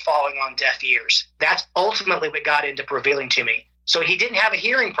words were falling on deaf ears. That's ultimately what God ended up revealing to me. So he didn't have a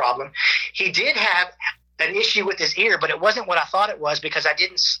hearing problem. He did have an issue with his ear, but it wasn't what I thought it was, because I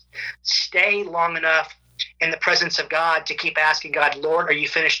didn't stay long enough in the presence of God to keep asking God, Lord, are you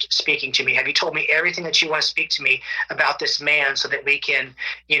finished speaking to me? Have you told me everything that you want to speak to me about this man, so that we can,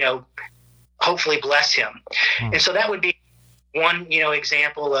 hopefully bless him? And so that would be one,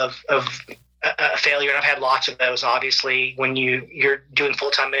 example of a failure. And I've had lots of those. Obviously, when you're doing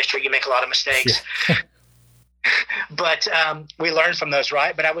full-time ministry, you make a lot of mistakes. Yeah. But we learn from those,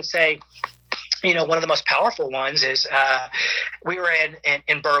 right? But I would say, one of the most powerful ones is we were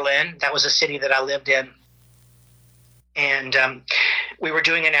in Berlin. That was a city that I lived in. And we were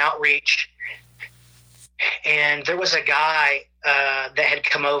doing an outreach. And there was a guy that had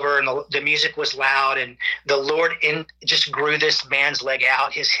come over, and the music was loud, and the Lord just grew this man's leg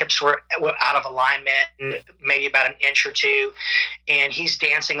out. His hips were out of alignment, maybe about an inch or two, and he's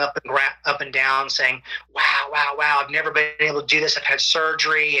dancing up and down, saying, "Wow! I've never been able to do this. I've had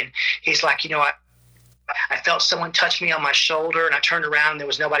surgery." And he's like, I felt someone touch me on my shoulder, and I turned around and there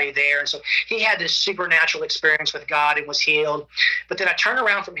was nobody there. And so he had this supernatural experience with God and was healed. But then I turn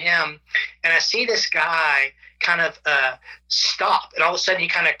around from him and I see this guy kind of stop. And all of a sudden he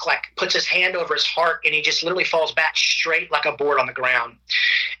kind of like puts his hand over his heart, and he just literally falls back straight like a board on the ground.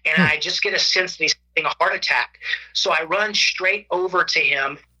 And I just get a sense that he's having a heart attack. So I run straight over to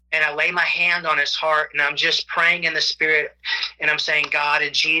him, and I lay my hand on his heart, and I'm just praying in the Spirit, and I'm saying, God,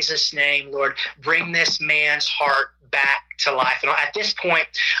 in Jesus' name, Lord, bring this man's heart back to life. And at this point,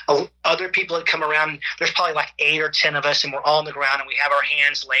 other people had come around. There's probably like 8 or 10 of us, and we're all on the ground, and we have our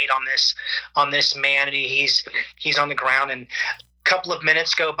hands laid on this man, and he's on the ground. And a couple of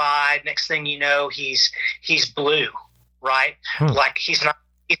minutes go by. Next thing you know, he's blue, right? Like he's not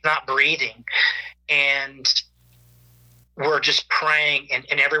breathing, and we're just praying,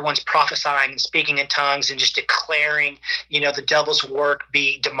 and everyone's prophesying and speaking in tongues and just declaring, the devil's work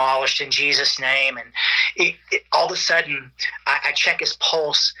be demolished in Jesus' name. And all of a sudden, I check his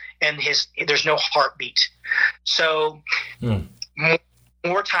pulse, and there's no heartbeat. So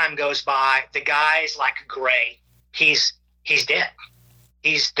more time goes by. The guy's like gray. He's dead.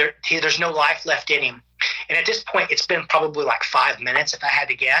 There's no life left in him. And at this point, it's been probably like 5 minutes, if I had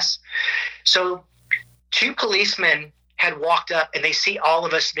to guess. So 2 policemen had walked up, and they see all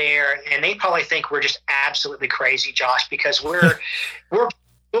of us there, and they probably think we're just absolutely crazy, Josh, because we're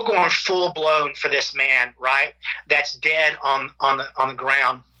we're going full blown for this man, right? That's dead on the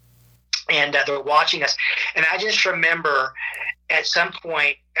ground. And they're watching us. And I just remember at some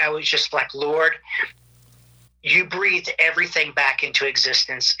point, I was just like, Lord, you breathed everything back into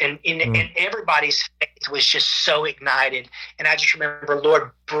existence. And everybody's faith was just so ignited. And I just remember,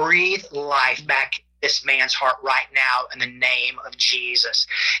 Lord, breathe life back this man's heart right now in the name of Jesus.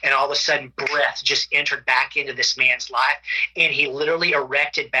 And all of a sudden, breath just entered back into this man's life, and he literally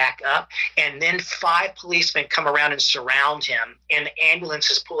erected back up. And then 5 policemen come around and surround him, and the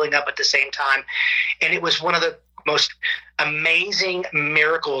ambulance is pulling up at the same time. And it was one of the most amazing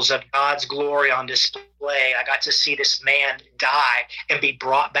miracles of God's glory on display. I got to see this man die and be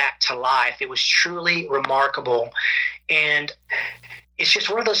brought back to life. It was truly remarkable. And it's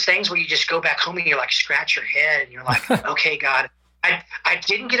just one of those things where you just go back home and you're like, scratch your head, and you're like, okay, God, I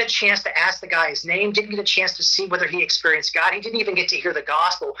didn't get a chance to ask the guy his name, didn't get a chance to see whether he experienced God. He didn't even get to hear the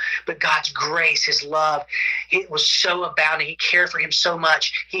gospel, but God's grace, his love, it was so abounding. He cared for him so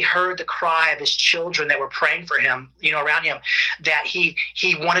much. He heard the cry of his children that were praying for him, around him, that he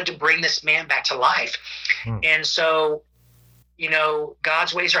wanted to bring this man back to life. And so,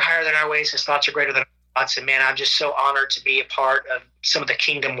 God's ways are higher than our ways. His thoughts are greater than our thoughts. And man, I'm just so honored to be a part of some of the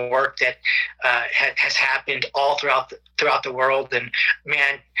kingdom work that has happened all throughout the world. And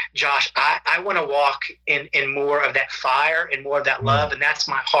man, Josh, I want to walk in more of that fire and more of that love. And that's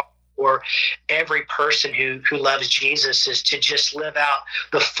my heart for every person who loves Jesus, is to just live out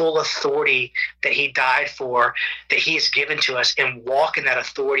the full authority that he died for, that he has given to us, and walk in that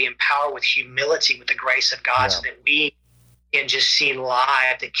authority and power with humility, with the grace of God, so that we can just see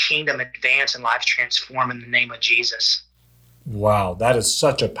live the kingdom advance and lives transform in the name of Jesus. Wow, that is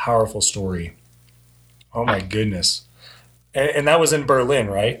such a powerful story. Oh my goodness. And that was in Berlin,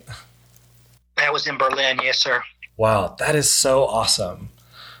 right? That was in Berlin, yes, sir. Wow, that is so awesome.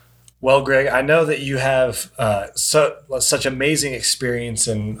 Well, Greg, I know that you have such amazing experience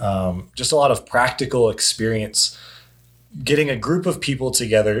and just a lot of practical experience getting a group of people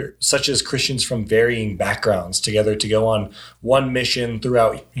together, such as Christians from varying backgrounds, together to go on one mission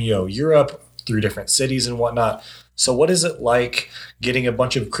throughout Europe, through different cities and whatnot. So what is it like getting a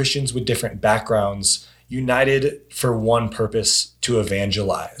bunch of Christians with different backgrounds united for one purpose, to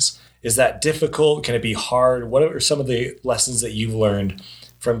evangelize? Is that difficult? Can it be hard? What are some of the lessons that you've learned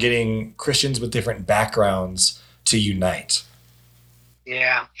from getting Christians with different backgrounds to unite?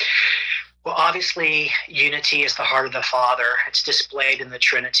 Yeah. Well, obviously, unity is the heart of the Father. It's displayed in the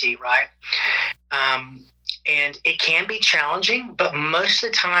Trinity, right? And it can be challenging, but most of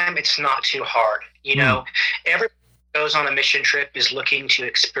the time it's not too hard. Every goes on a mission trip is looking to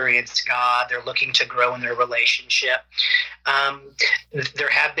experience God. They're looking to grow in their relationship. There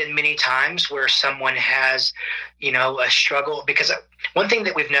have been many times where someone has, a struggle, because one thing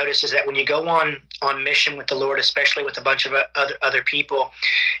that we've noticed is that when you go on mission with the Lord, especially with a bunch of other people,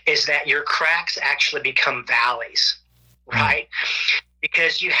 is that your cracks actually become valleys, right?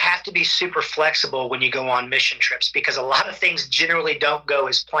 Because you have to be super flexible when you go on mission trips, because a lot of things generally don't go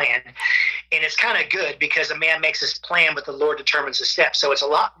as planned. And it's kind of good because a man makes his plan, but the Lord determines the steps. So it's a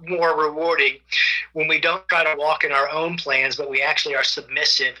lot more rewarding when we don't try to walk in our own plans, but we actually are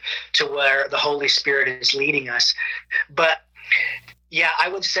submissive to where the Holy Spirit is leading us. But yeah, I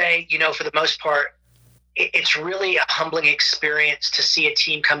would say, for the most part, it's really a humbling experience to see a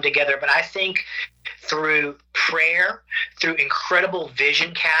team come together. But I think through prayer, through incredible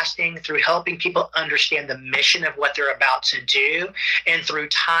vision casting, through helping people understand the mission of what they're about to do, and through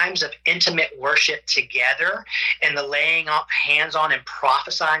times of intimate worship together and the laying hands on and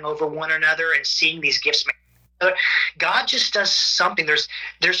prophesying over one another and seeing these gifts, God just does something.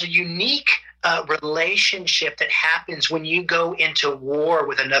 There's a unique relationship that happens when you go into war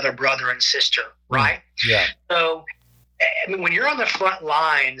with another brother and sister, right? Yeah. So, when you're on the front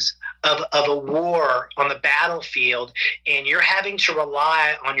lines of a war on the battlefield, and you're having to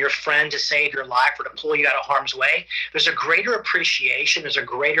rely on your friend to save your life or to pull you out of harm's way, there's a greater appreciation, there's a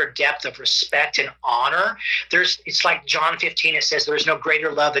greater depth of respect and honor. It's like John 15, it says, there's no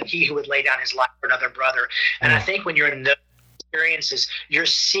greater love than he who would lay down his life for another brother. And I think when you're in those experiences, you're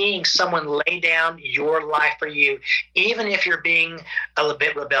seeing someone lay down your life for you, even if you're being a little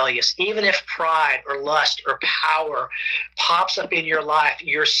bit rebellious, even if pride or lust or power pops up in your life,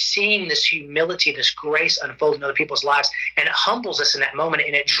 you're seeing this humility, this grace unfold in other people's lives, and it humbles us in that moment,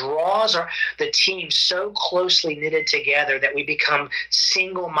 and it draws the team so closely knitted together that we become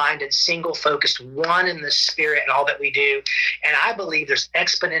single-minded, single-focused, one in the Spirit in all that we do. And I believe there's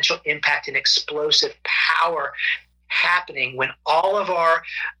exponential impact and explosive power happening when all of our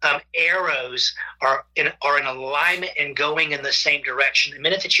arrows are in alignment and going in the same direction. The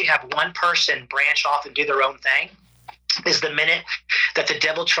minute that you have one person branch off and do their own thing is the minute that the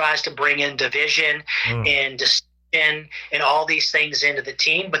devil tries to bring in division and dissension and all these things into the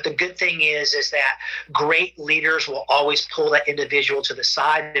team. But the good thing is that great leaders will always pull that individual to the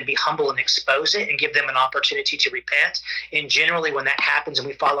side and be humble and expose it and give them an opportunity to repent. And generally when that happens, and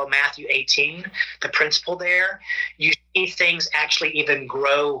we follow Matthew 18, the principle there, you see things actually even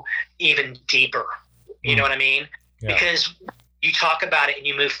grow even deeper. You know what I mean? Yeah. Because you talk about it and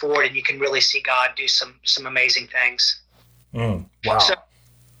you move forward and you can really see God do some amazing things. Wow. So,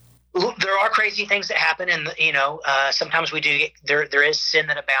 there are crazy things that happen, and sometimes we do get there is sin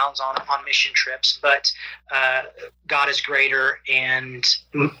that abounds on mission trips, but God is greater, and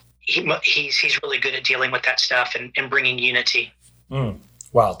he's really good at dealing with that stuff and bringing unity.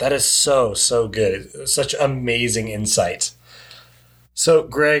 Wow, that is so good. Such amazing insight. So,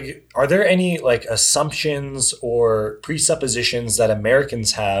 Greg, are there any assumptions or presuppositions that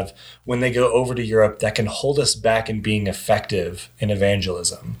Americans have when they go over to Europe that can hold us back in being effective in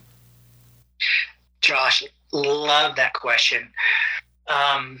evangelism? Josh, love that question.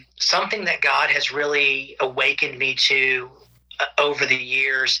 Something that God has really awakened me to over the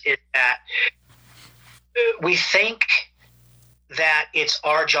years is that we think that it's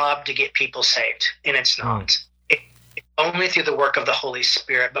our job to get people saved, and it's not. It's only through the work of the Holy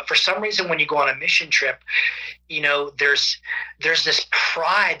Spirit. But for some reason, when you go on a mission trip, there's this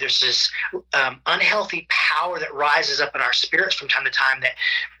pride, there's this unhealthy power that rises up in our spirits from time to time that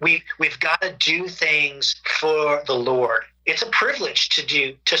we've got to do things for the Lord. It's a privilege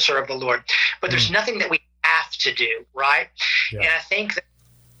to serve the Lord, but there's nothing that we have to do, right? Yeah. And I think that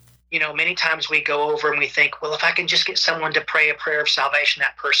many times we go over and we think, well, if I can just get someone to pray a prayer of salvation,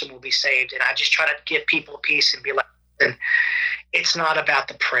 that person will be saved. And I just try to give people peace and be like, it's not about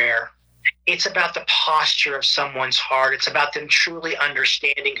the prayer. It's about the posture of someone's heart. It's about them truly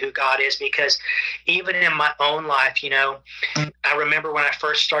understanding who God is, because even in my own life, I remember when I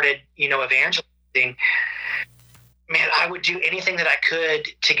first started, evangelizing, man, I would do anything that I could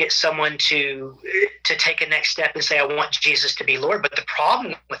to get someone to take a next step and say, I want Jesus to be Lord. But the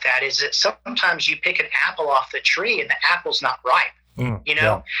problem with that is that sometimes you pick an apple off the tree and the apple's not ripe.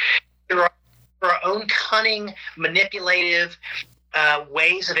 Yeah. There are our own cunning, manipulative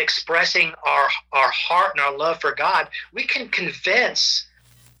ways of expressing our heart and our love for God. We can convince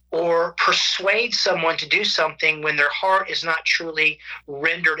or persuade someone to do something when their heart is not truly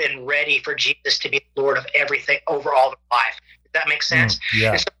rendered and ready for Jesus to be Lord of everything over all their life. Does that make sense?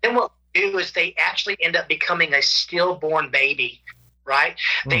 Yeah. And so then what we do is they actually end up becoming a stillborn baby, right?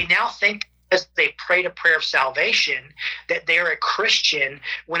 They now think, as they prayed a prayer of salvation, that they're a Christian,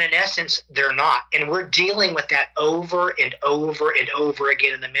 when in essence they're not. And we're dealing with that over and over and over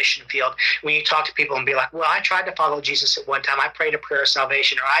again in the mission field. When you talk to people and be like, well, I tried to follow Jesus at one time. I prayed a prayer of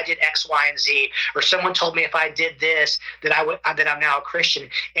salvation, or I did X, Y, and Z, or someone told me if I did this, that I'm now a Christian.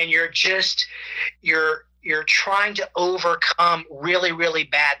 And you're trying to overcome really, really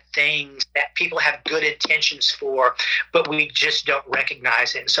bad things that people have good intentions for, but we just don't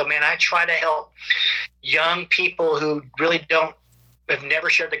recognize it. And so, man, I try to help young people who really have never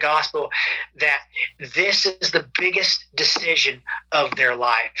shared the gospel, that this is the biggest decision of their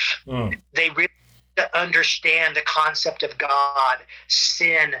life. They really to understand the concept of God,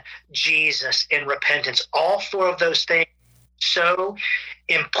 sin, Jesus, and repentance. All four of those things so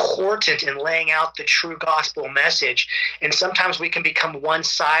important in laying out the true gospel message. And sometimes we can become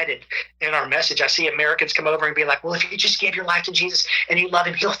one-sided in our message. I see Americans come over and be like, well, if you just give your life to Jesus and you love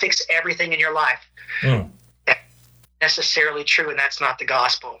him, he'll fix everything in your life. That's necessarily true, and that's not the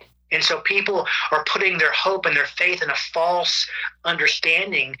gospel. And so people are putting their hope and their faith in a false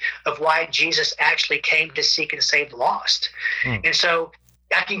understanding of why Jesus actually came to seek and save the lost. And so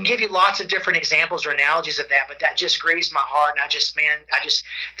I can give you lots of different examples or analogies of that, but that just grieves my heart. And I just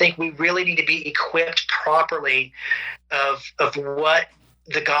think we really need to be equipped properly of what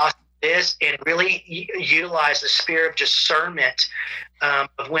the gospel is, and really utilize the spirit of discernment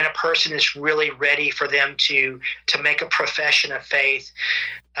of when a person is really ready for them to make a profession of faith,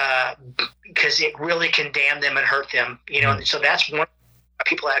 because it really can damn them and hurt them. And so that's one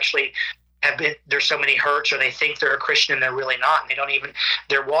people actually there's so many hurts, or they think they're a Christian and they're really not. And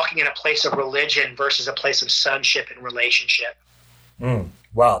they're walking in a place of religion versus a place of sonship and relationship.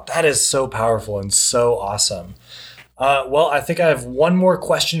 Wow. That is so powerful and so awesome. Well, I think I have one more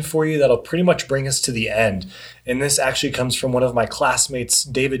question for you that'll pretty much bring us to the end. And this actually comes from one of my classmates,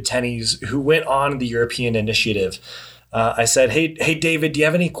 David Tenney's, who went on the European initiative. I said, hey, David, do you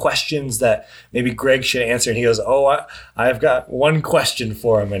have any questions that maybe Greg should answer? And he goes, I've got one question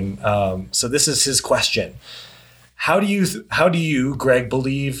for him. And so this is his question. How do you, Greg,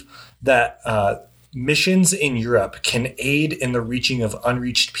 believe that missions in Europe can aid in the reaching of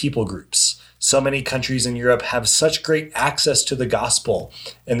unreached people groups? So many countries in Europe have such great access to the gospel,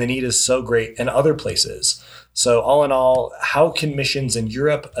 and the need is so great in other places. So all in all, how can missions in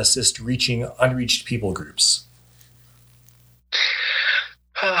Europe assist reaching unreached people groups?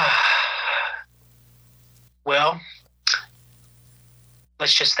 Well,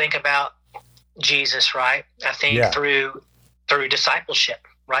 let's just think about Jesus, right? I think through discipleship,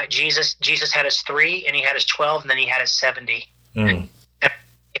 right? Jesus had his 3, and he had his 12, and then he had his 70. Mm.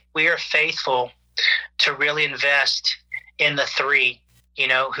 If we are faithful to really invest in the 3,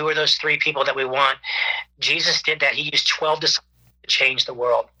 who are those 3 people that we want? Jesus did that. He used 12 disciples to change the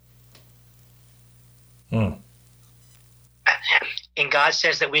world. Mm. And God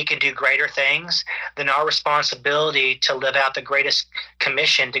says that we can do greater things. Then our responsibility to live out the greatest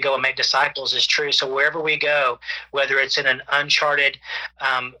commission to go and make disciples is true. So wherever we go, whether it's in an uncharted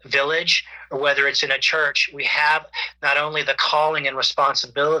village or whether it's in a church, we have not only the calling and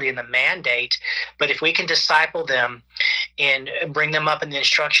responsibility and the mandate, but if we can disciple them and bring them up in the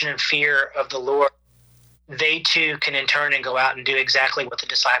instruction and fear of the Lord, they too can in turn and go out and do exactly what the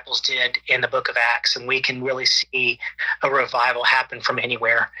disciples did in the book of Acts. And we can really see a revival happen from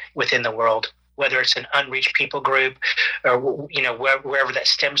anywhere within the world, whether it's an unreached people group or, wherever that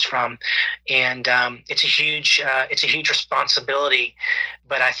stems from. And it's a huge responsibility.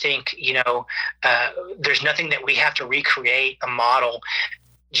 But I think, there's nothing that we have to recreate a model.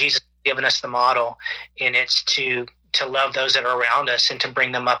 Jesus has given us the model, and it's to love those that are around us and to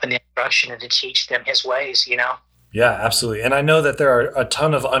bring them up in the instruction and to teach them his ways, Yeah, absolutely. And I know that there are a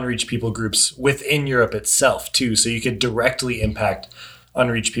ton of unreached people groups within Europe itself too. So you could directly impact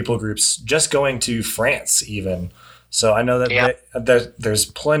unreached people groups just going to France even. So I know that there's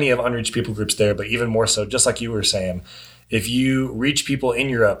plenty of unreached people groups there, but even more so, just like you were saying, if you reach people in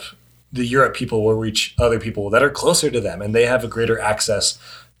Europe, the Europe people will reach other people that are closer to them and they have a greater access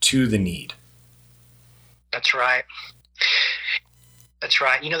to the need. That's right.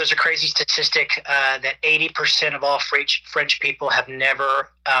 There's a crazy statistic that 80% of all French people have never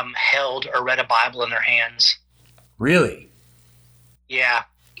held or read a Bible in their hands. Really? Yeah.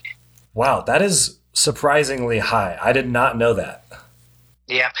 Wow, that is surprisingly high. I did not know that.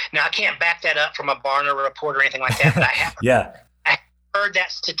 Yeah. Now, I can't back that up from a Barna report or anything like that, but I have I heard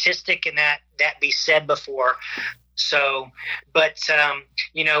that statistic and that be said before. So, but,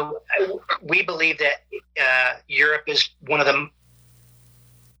 we believe that Europe is one of the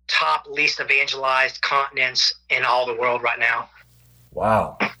top least evangelized continents in all the world right now.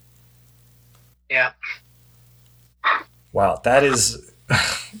 Wow. Yeah. Wow. That's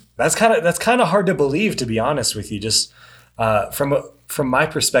kind of hard to believe, to be honest with you. Just from my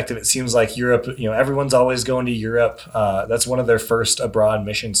perspective, it seems like Europe, everyone's always going to Europe. That's one of their first abroad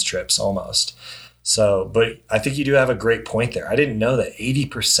missions trips almost. So, but I think you do have a great point there. I didn't know that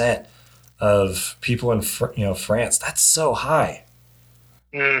 80% of people in France, that's so high.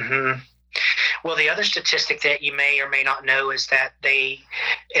 Mm-hmm. Well, the other statistic that you may or may not know is that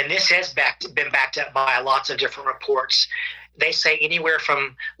and this has been backed up by lots of different reports, they say anywhere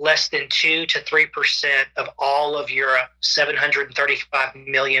from less than 2 to 3% of all of Europe, 735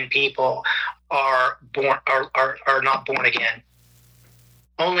 million people, are not born again.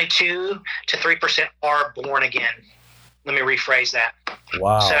 Only 2 to 3% are born again. Let me rephrase that.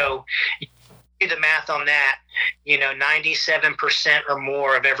 Wow. So you do the math on that, 97% or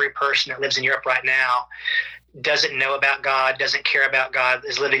more of every person that lives in Europe right now doesn't know about God, doesn't care about God,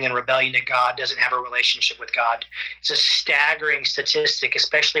 is living in rebellion to God, doesn't have a relationship with God. It's a staggering statistic,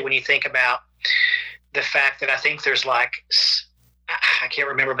 especially when you think about the fact that I think there's I can't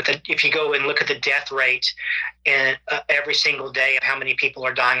remember, but if you go and look at the death rate and every single day of how many people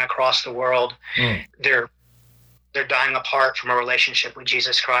are dying across the world, they're dying apart from a relationship with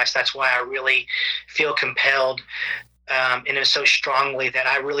Jesus Christ. That's why I really feel compelled and so strongly that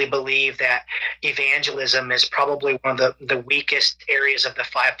I really believe that evangelism is probably one of the weakest areas of the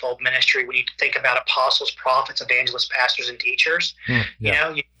fivefold ministry when you think about apostles, prophets, evangelists, pastors, and teachers.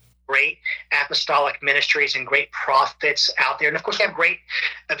 Great apostolic ministries and great prophets out there. And of course, we have great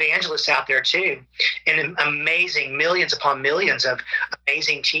evangelists out there too. And amazing, millions upon millions of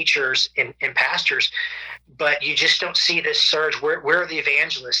amazing teachers and pastors. But you just don't see this surge. Where are the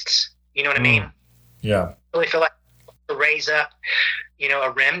evangelists? You know what I mean? Yeah. I really feel like to raise up,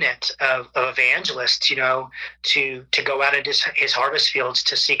 a remnant of evangelists, to go out into his harvest fields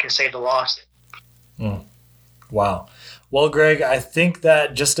to seek and save the lost. Wow. Well, Greg, I think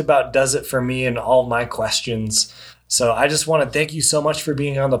that just about does it for me and all my questions. So I just want to thank you so much for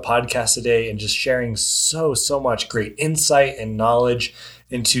being on the podcast today and just sharing so much great insight and knowledge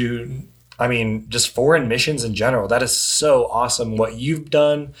into, just foreign missions in general. That is so awesome what you've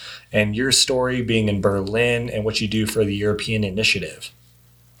done and your story being in Berlin and what you do for the European Initiative.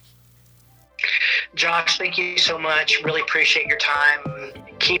 Josh, thank you so much. Really appreciate your time.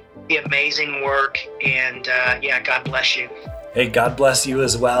 Keep the amazing work, and God bless you. Hey, God bless you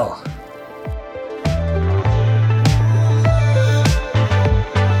as well.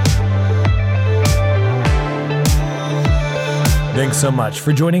 Thanks so much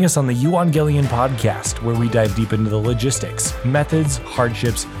for joining us on the Euangelion podcast, where we dive deep into the logistics, methods,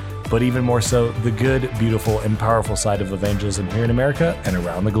 hardships, but even more so, the good, beautiful, and powerful side of evangelism here in America and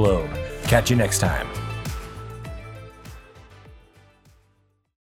around the globe. Catch you next time.